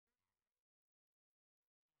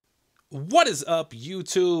What is up,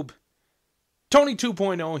 YouTube? Tony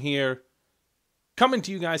 2.0 here, coming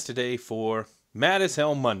to you guys today for Mad as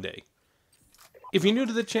Hell Monday. If you're new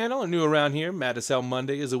to the channel or new around here, Mad as Hell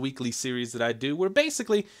Monday is a weekly series that I do where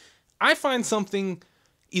basically I find something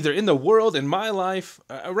either in the world, in my life,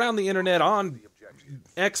 around the internet, on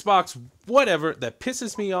Xbox, whatever, that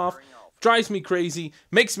pisses me off, drives me crazy,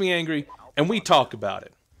 makes me angry, and we talk about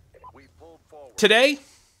it. Today,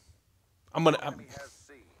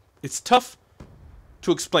 it's tough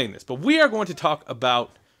to explain this, but we are going to talk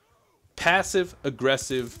about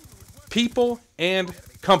passive-aggressive people and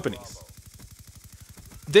companies.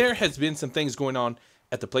 There has been some things going on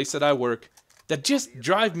at the place that I work that just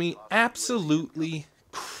drive me absolutely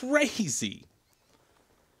crazy.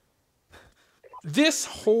 This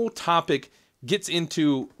whole topic gets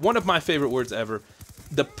into one of my favorite words ever,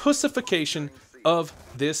 the pussification of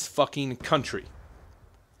this fucking country.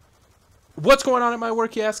 What's going on at my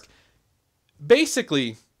work, you ask?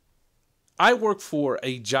 Basically, I work for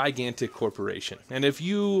a gigantic corporation. And if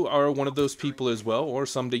you are one of those people as well, or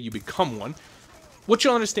someday you become one, what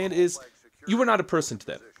you'll understand is you are not a person to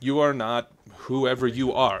them. You are not whoever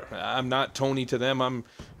you are. I'm not Tony to them.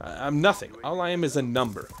 I'm nothing. All I am is a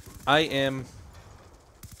number. I am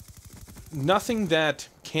nothing that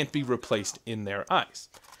can't be replaced in their eyes.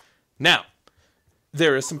 Now,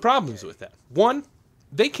 there are some problems with that. One,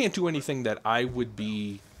 they can't do anything that I would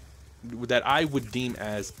deem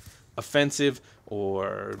as offensive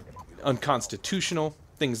or unconstitutional,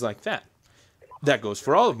 things like that. That goes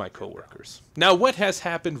for all of my coworkers. Now, what has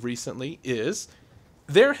happened recently is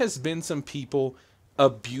there has been some people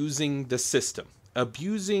abusing the system,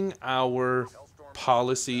 abusing our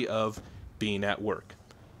policy of being at work.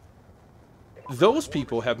 Those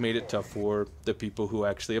people have made it tough for the people who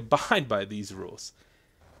actually abide by these rules.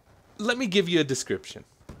 Let me give you a description.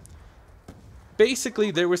 Basically,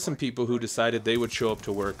 there were some people who decided they would show up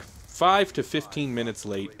to work 5 to 15 minutes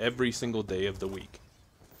late every single day of the week.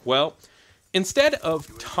 Well, instead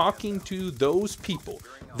of talking to those people,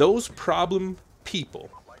 those problem people,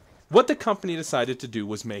 what the company decided to do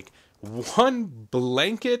was make one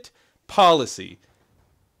blanket policy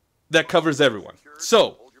that covers everyone.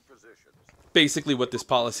 So, basically what this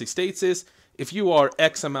policy states is, if you are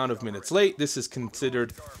X amount of minutes late, this is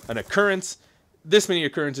considered an occurrence. This many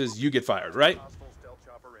occurrences, you get fired, right?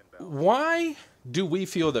 Why do we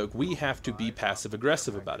feel that we have to be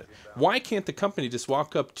passive-aggressive about it? Why can't the company just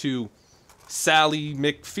walk up to Sally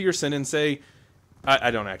McPherson and say,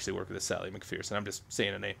 I don't actually work with a Sally McPherson, I'm just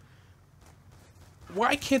saying a name.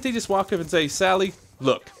 Why can't they just walk up and say, Sally,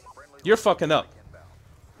 look, you're fucking up.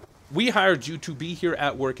 We hired you to be here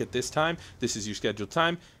at work at this time. This is your scheduled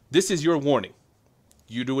time. This is your warning.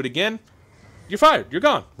 You do it again, you're fired. You're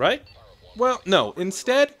gone, right? Well, no.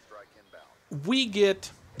 Instead, we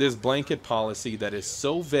get this blanket policy that is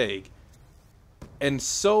so vague and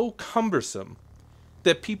so cumbersome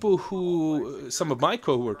that people who, some of my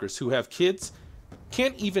coworkers who have kids,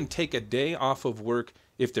 can't even take a day off of work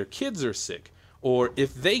if their kids are sick or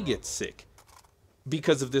if they get sick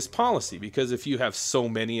because of this policy. Because if you have so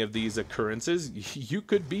many of these occurrences, you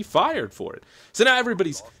could be fired for it. So now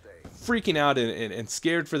everybody's freaking out and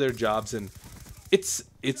scared for their jobs, and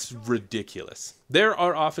it's ridiculous. There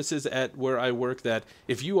are offices at where I work that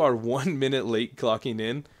if you are 1 minute late clocking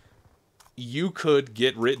in, you could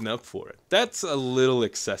get written up for it. That's a little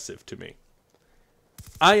excessive to me.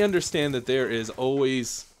 I understand that there is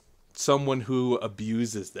always someone who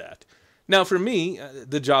abuses that. Now, for me,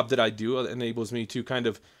 the job that I do enables me to kind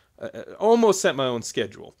of almost set my own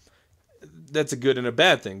schedule. That's a good and a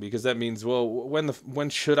bad thing, because that means, well, when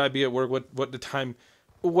should I be at work? What the time?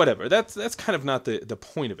 Whatever. That's kind of not the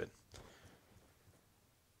point of it.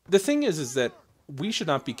 The thing is that we should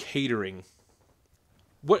not be catering.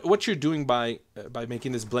 What you're doing by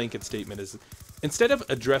making this blanket statement is, instead of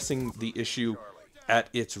addressing the issue at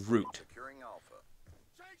its root,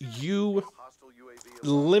 you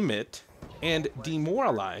limit and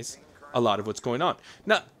demoralize a lot of what's going on.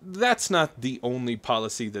 Now, that's not the only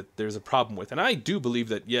policy that there's a problem with. And I do believe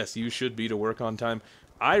that, yes, you should be to work on time.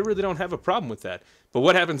 I really don't have a problem with that. But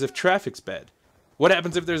what happens if traffic's bad? What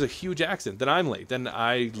happens if there's a huge accident? Then I'm late. Then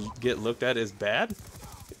I get looked at as bad?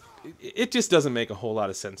 It just doesn't make a whole lot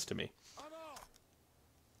of sense to me.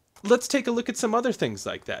 Let's take a look at some other things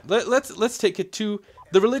like that. Let's take it to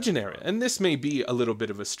the religion area. And this may be a little bit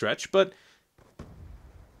of a stretch, but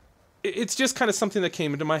it's just kind of something that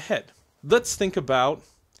came into my head. Let's think about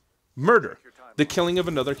murder. The killing of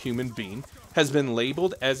another human being has been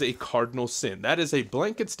labeled as a cardinal sin. That is a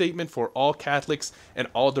blanket statement for all Catholics and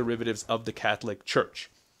all derivatives of the Catholic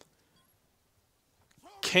Church.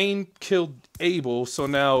 Cain killed Abel, so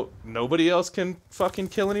now nobody else can fucking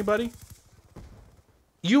kill anybody?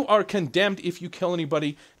 You are condemned if you kill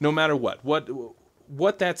anybody, no matter what.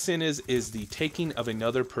 What that sin is the taking of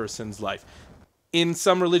another person's life. In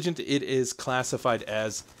some religions, it is classified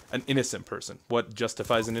as an innocent person. What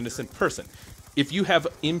justifies an innocent person? If you have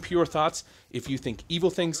impure thoughts, if you think evil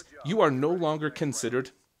things, you are no longer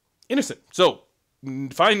considered innocent. So,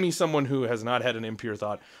 find me someone who has not had an impure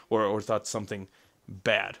thought or thought something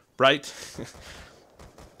bad, right?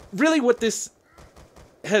 Really, what this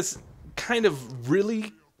has kind of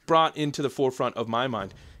really brought into the forefront of my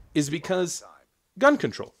mind is because gun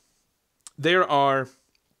control. There are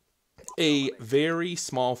a very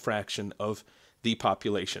small fraction of the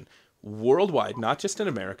population worldwide, not just in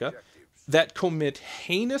America, that commit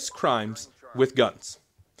heinous crimes with guns.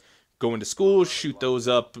 Go into schools, shoot those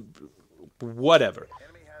up, whatever.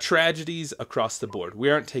 Tragedies across the board. We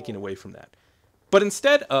aren't taking away from that. But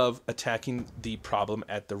instead of attacking the problem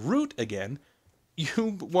at the root again,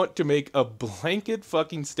 you want to make a blanket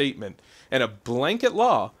fucking statement and a blanket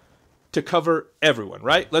law to cover everyone,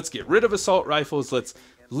 right? Let's get rid of assault rifles. Let's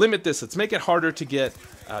limit this. Let's make it harder to get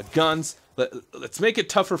guns. Let's make it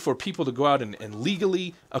tougher for people to go out and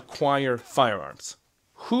legally acquire firearms.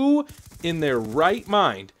 Who in their right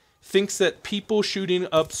mind thinks that people shooting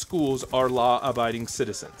up schools are law-abiding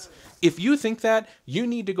citizens? If you think that, you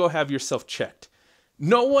need to go have yourself checked.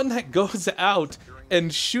 No one that goes out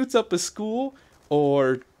and shoots up a school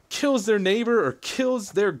or kills their neighbor or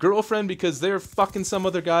kills their girlfriend because they're fucking some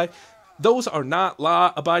other guy, those are not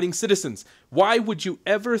law-abiding citizens. Why would you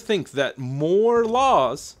ever think that more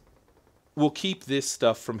laws will keep this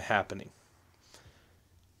stuff from happening?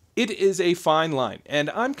 It is a fine line, and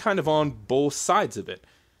I'm kind of on both sides of it.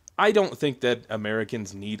 I don't think that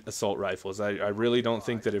Americans need assault rifles. I really don't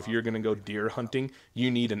think that if you're going to go deer hunting,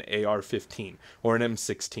 you need an AR-15 or an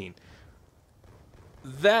M16.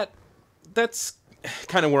 That's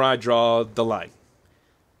kind of where I draw the line.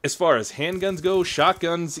 As far as handguns go,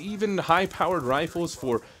 shotguns, even high-powered rifles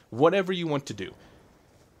for whatever you want to do.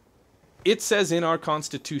 It says in our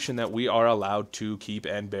Constitution that we are allowed to keep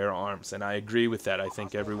and bear arms, and I agree with that. I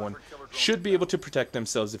think everyone should be able to protect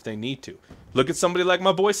themselves if they need to. Look at somebody like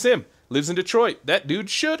my boy Sim, lives in Detroit. That dude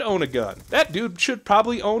should own a gun. That dude should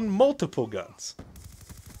probably own multiple guns.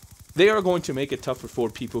 They are going to make it tougher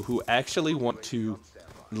for people who actually want to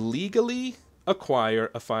legally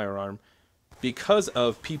acquire a firearm because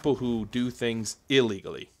of people who do things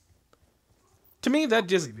illegally. To me, that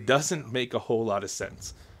just doesn't make a whole lot of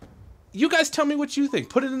sense. You guys tell me what you think.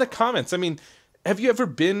 Put it in the comments. I mean, have you ever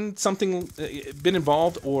been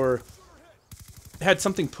involved or had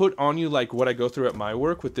something put on you like what I go through at my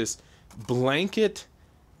work with this blanket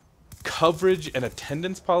coverage and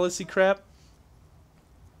attendance policy crap?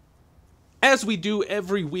 As we do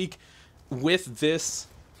every week with this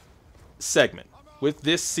segment, with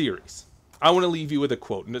this series, I want to leave you with a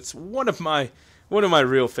quote, and it's one of my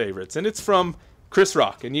real favorites, and it's from Chris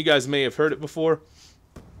Rock, and you guys may have heard it before.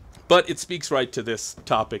 But it speaks right to this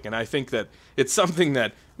topic, and I think that it's something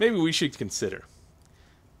that maybe we should consider.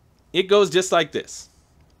 It goes just like this.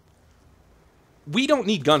 We don't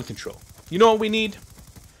need gun control. You know what we need?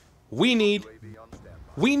 We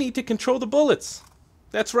need to control the bullets.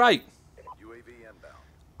 That's right.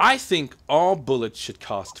 I think all bullets should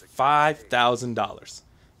cost $5,000.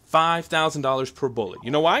 $5,000 per bullet.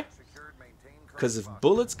 You know why? Because if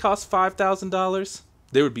bullets cost $5,000,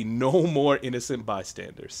 there would be no more innocent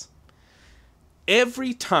bystanders.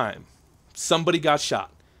 Every time somebody got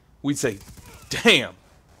shot, we'd say, damn,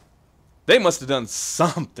 they must have done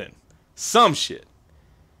something. Some shit.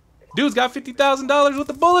 Dude's got $50,000 worth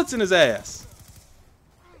of bullets in his ass.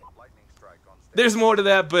 There's more to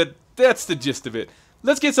that, but that's the gist of it.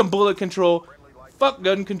 Let's get some bullet control. Fuck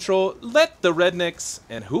gun control. Let the rednecks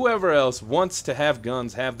and whoever else wants to have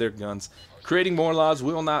guns have their guns. Creating more laws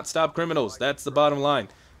will not stop criminals. That's the bottom line.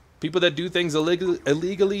 People that do things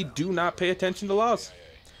illegally do not pay attention to laws.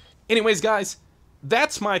 Anyways, guys,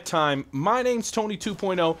 that's my time. My name's Tony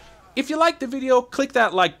 2.0. If you liked the video, click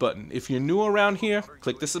that like button. If you're new around here,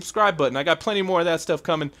 click the subscribe button. I got plenty more of that stuff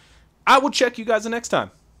coming. I will check you guys the next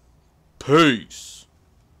time. Peace.